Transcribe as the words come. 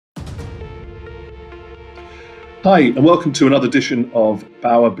Hi, and welcome to another edition of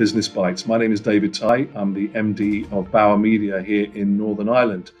Bauer Business Bites. My name is David Tighe. I'm the MD of Bauer Media here in Northern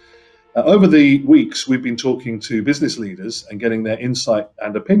Ireland. Over the weeks, we've been talking to business leaders and getting their insight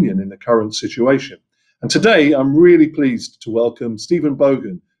and opinion in the current situation. And today, I'm really pleased to welcome Stephen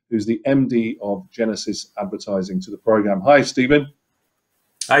Bogan, who's the MD of Genesis Advertising, to the program. Hi, Stephen.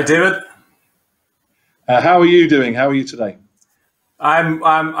 Hi, David. How are you doing? How are you today? I'm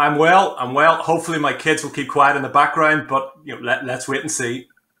well. I'm well. Hopefully, my kids will keep quiet in the background, but let's wait and see.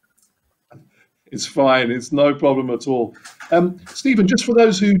 It's fine. It's no problem at all. Stephen, just for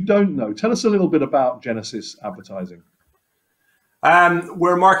those who don't know, tell us a little bit about Genesis Advertising.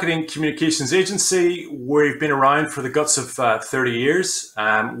 We're a marketing communications agency. We've been around for the guts of 30 years.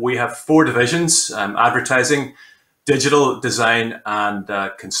 We have four divisions: advertising, digital, design, and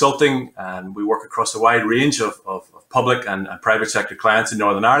consulting. And we work across a wide range of public and private sector clients in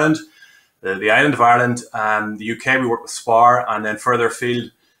Northern Ireland, the island of Ireland, the UK. We work with Spar, and then further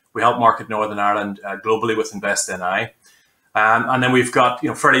afield, we help market Northern Ireland globally with Invest NI. And then we've got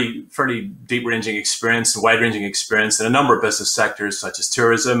fairly deep-ranging experience and wide-ranging experience in a number of business sectors such as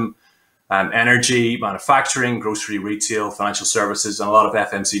tourism, energy, manufacturing, grocery, retail, financial services, and a lot of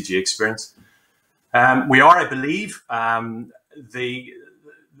FMCG experience. We are, I believe,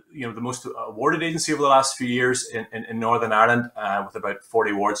 the most awarded agency over the last few years in Northern Ireland, with about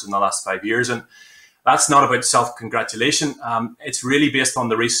 40 awards in the last 5 years. And that's not about self-congratulation. It's really based on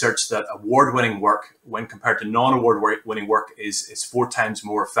the research that award-winning work, when compared to non-award-winning work, is 4 times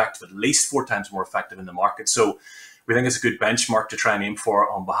more effective, at least 4 times more effective in the market. So we think it's a good benchmark to try and aim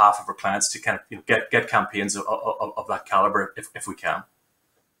for on behalf of our clients to kind of get campaigns of that caliber if we can.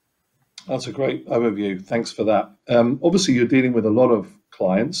 That's a great overview. Thanks for that. Obviously, you're dealing with a lot of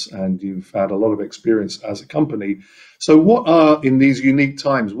clients and you've had a lot of experience as a company. So what are, in these unique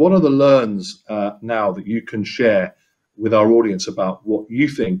times, what are the learns now that you can share with our audience about what you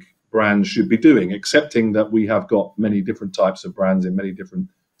think brands should be doing, accepting that we have got many different types of brands in many different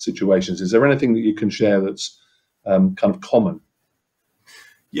situations? Is there anything that you can share that's kind of common?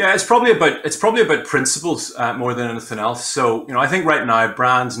 Yeah, it's probably about principles more than anything else. So, I think right now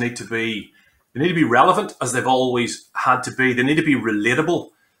brands need to be relevant, as they've always had to be. They need to be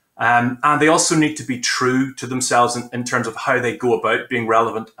relatable, and they also need to be true to themselves in terms of how they go about being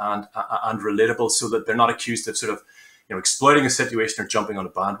relevant and relatable, so that they're not accused of sort of exploiting a situation or jumping on a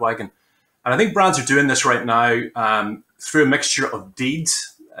bandwagon. And I think brands are doing this right now through a mixture of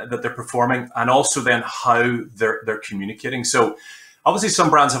deeds that they're performing, and also then how they're communicating. So obviously, some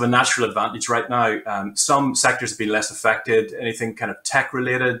brands have a natural advantage right now. Some sectors have been less affected, anything kind of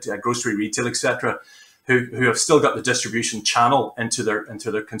tech-related, grocery, retail, etc., who have still got the distribution channel into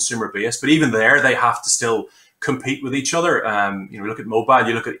their consumer base. But even there, they have to still compete with each other. You look at mobile,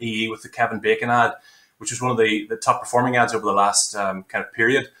 you look at EE with the Kevin Bacon ad, which was one of the top performing ads over the last kind of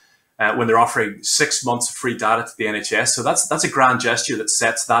period, when they're offering 6 months of free data to the NHS. So that's a grand gesture that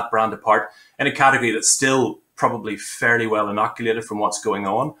sets that brand apart in a category that's still probably fairly well inoculated from what's going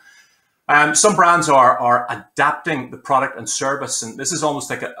on. Some brands are adapting the product and service, and this is almost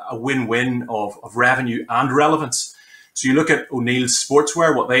like a win-win of revenue and relevance. So you look at O'Neill's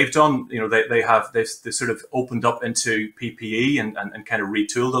Sportswear, what they've done, they've sort of opened up into PPE and kind of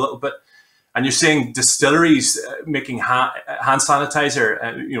retooled a little bit. And you're seeing distilleries making hand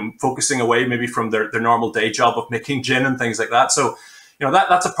sanitizer, focusing away maybe from their normal day job of making gin and things like that. So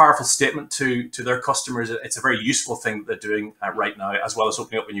that's a powerful statement to their customers. It's a very useful thing that they're doing right now, as well as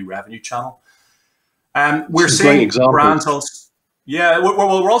opening up a new revenue channel. We're seeing brands also. Yeah,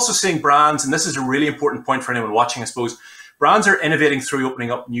 we're also seeing brands, and this is a really important point for anyone watching, I suppose. Brands are innovating through opening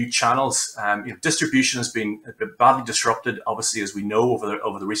up new channels. Distribution has been badly disrupted, obviously, as we know,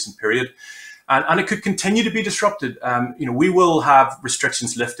 over the recent period. And it could continue to be disrupted. We will have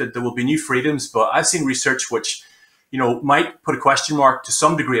restrictions lifted. There will be new freedoms, but I've seen research which might put a question mark, to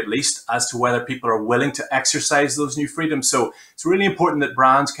some degree at least, as to whether people are willing to exercise those new freedoms. So it's really important that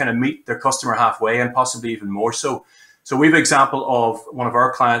brands kind of meet their customer halfway, and possibly even more so. So we have an example of one of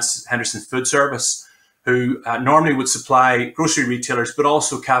our clients, Henderson Food Service, who normally would supply grocery retailers, but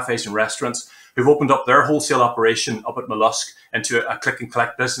also cafes and restaurants, who've opened up their wholesale operation up at Mollusk into a click and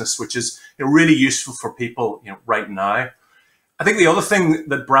collect business, which is really useful for people right now. I think the other thing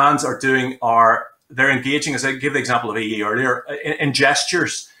that brands are doing they're engaging, as I gave the example of EE earlier, in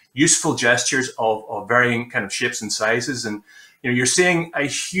gestures, useful gestures of varying kind of shapes and sizes. And you're seeing a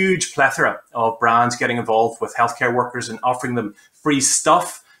huge plethora of brands getting involved with healthcare workers and offering them free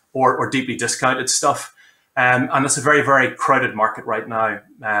stuff or deeply discounted stuff. And it's a very, very crowded market right now.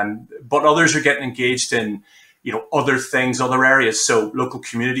 But others are getting engaged in other things, other areas. So local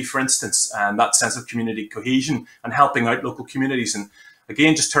community, for instance, and that sense of community cohesion and helping out local communities. And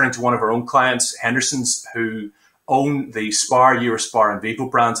again, just turning to one of our own clients, Henderson's, who own the Spar, Eurospar and Vivo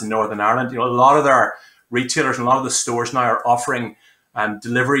brands in Northern Ireland. A lot of their retailers and a lot of the stores now are offering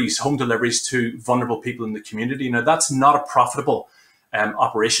deliveries, home deliveries to vulnerable people in the community. Now, that's not a profitable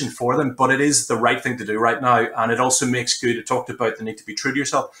operation for them, but it is the right thing to do right now. And it also makes good. I talked about the need to be true to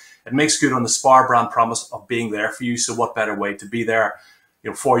yourself. It makes good on the Spar brand promise of being there for you. So what better way to be there,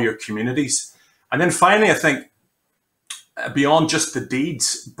 for your communities? And then finally, I think beyond just the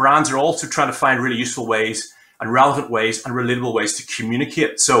deeds, brands are also trying to find really useful ways and relevant ways and relatable ways to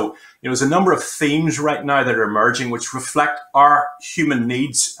communicate. So, there's a number of themes right now that are emerging which reflect our human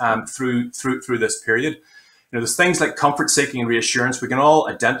needs through this period. There's things like comfort seeking and reassurance. We can all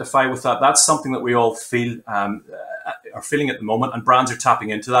identify with that. That's something that we all feel are feeling at the moment, and brands are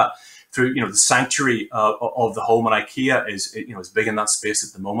tapping into that through the sanctuary of the home. And IKEA is big in that space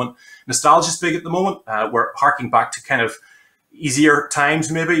at the moment. Nostalgia is big at the moment. We're harking back to kind of easier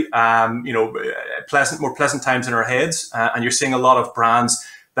times, maybe more pleasant times in our heads, and you're seeing a lot of brands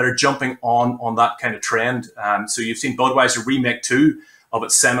that are jumping on that kind of trend. So you've seen Budweiser remake 2 of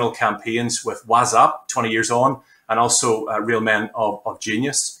its seminal campaigns with What's Up, 20 years on, and also Real Men of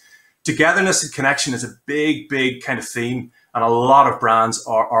Genius. Togetherness and connection is a big kind of theme, and a lot of brands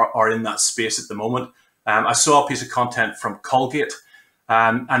are in that space at the moment. I saw a piece of content from Colgate,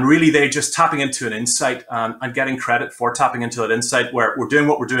 and really they're just tapping into an insight and getting credit for tapping into that insight, where we're doing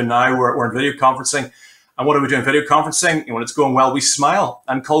what we're doing now. We're in video conferencing. And what are we doing? Video conferencing. When it's going well, we smile.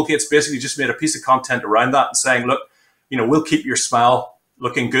 And Colgate's basically just made a piece of content around that and saying, look, we'll keep your smile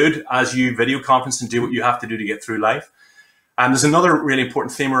looking good as you video conference and do what you have to do to get through life. And there's another really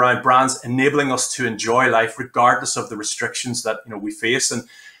important theme around brands enabling us to enjoy life regardless of the restrictions that we face. And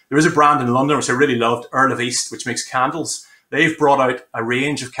there is a brand in London which I really loved, Earl of East, which makes candles. They've brought out a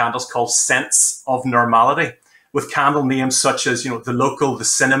range of candles called Scents of Normality, with candle names such as, the local, the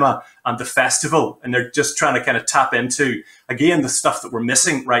cinema, and the festival. And they're just trying to kind of tap into, again, the stuff that we're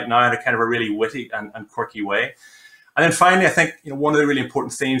missing right now in a kind of a really witty and quirky way. And then finally, I think, one of the really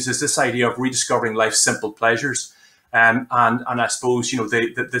important themes is this idea of rediscovering life's simple pleasures. And I suppose,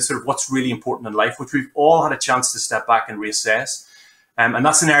 the sort of what's really important in life, which we've all had a chance to step back and reassess. And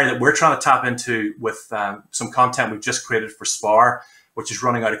that's an area that we're trying to tap into with some content we've just created for Spar, which is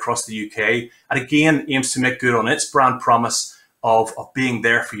running out across the UK, and again aims to make good on its brand promise of being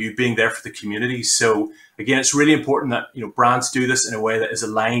there for you, being there for the community. So again, it's really important that brands do this in a way that is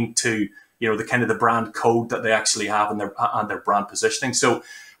aligned to the kind of the brand code that they actually have and their brand positioning. So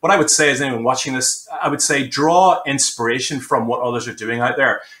what I would say is, anyone watching this, I would say draw inspiration from what others are doing out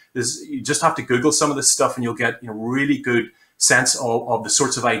there. You just have to Google some of this stuff, and you'll get really good sense of the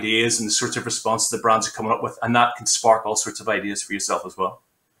sorts of ideas and the sorts of responses that brands are coming up with, and that can spark all sorts of ideas for yourself as well.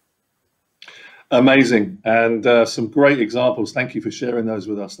 Amazing, and some great examples. Thank you for sharing those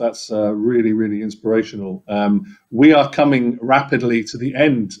with us. That's really inspirational. We are coming rapidly to the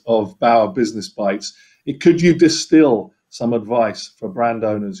end of Bauer Business Bites. Could you distill some advice for brand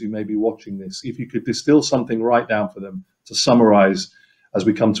owners who may be watching this? If you could distill something right down for them to summarize as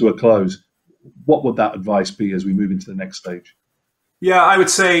we come to a close, what would that advice be as we move into the next stage? Yeah, I would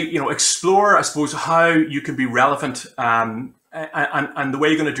say, explore, I suppose, how you can be relevant. And the way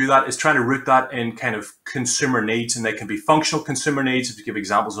you're going to do that is trying to root that in kind of consumer needs. And they can be functional consumer needs, to give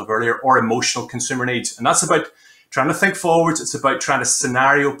examples of earlier, or emotional consumer needs. And that's about trying to think forwards. It's about trying to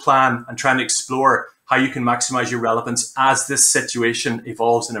scenario plan and trying to explore how you can maximize your relevance as this situation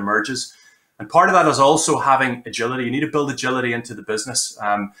evolves and emerges. And part of that is also having agility. You need to build agility into the business.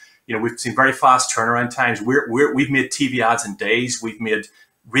 We've seen very fast turnaround times. We've made TV ads in days. We've made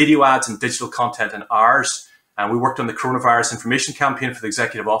radio ads and digital content in hours. And we worked on the coronavirus information campaign for the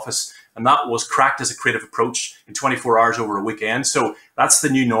executive office. And that was cracked as a creative approach in 24 hours over a weekend. So that's the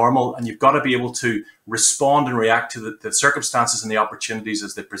new normal. And you've got to be able to respond and react to the circumstances and the opportunities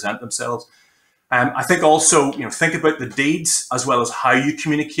as they present themselves. I think also, think about the deeds as well as how you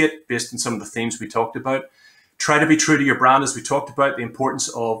communicate based on some of the themes we talked about. Try to be true to your brand, as we talked about, the importance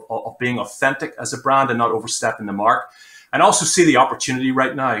of being authentic as a brand and not overstepping the mark. And also see the opportunity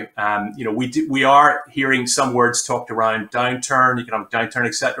right now. We are hearing some words talked around downturn, economic downturn,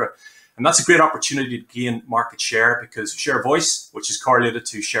 etc. And that's a great opportunity to gain market share, because share of voice, which is correlated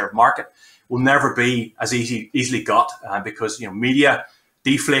to share of market, will never be as easily got because media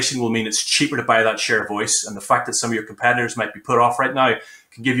deflation will mean it's cheaper to buy that share of voice. And the fact that some of your competitors might be put off right now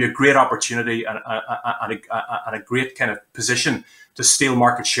can give you a great opportunity and a great kind of position to steal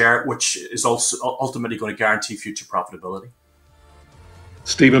market share, which is also ultimately going to guarantee future profitability.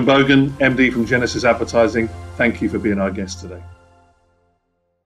 Stephen Bogan, MD from Genesis Advertising, thank you for being our guest today.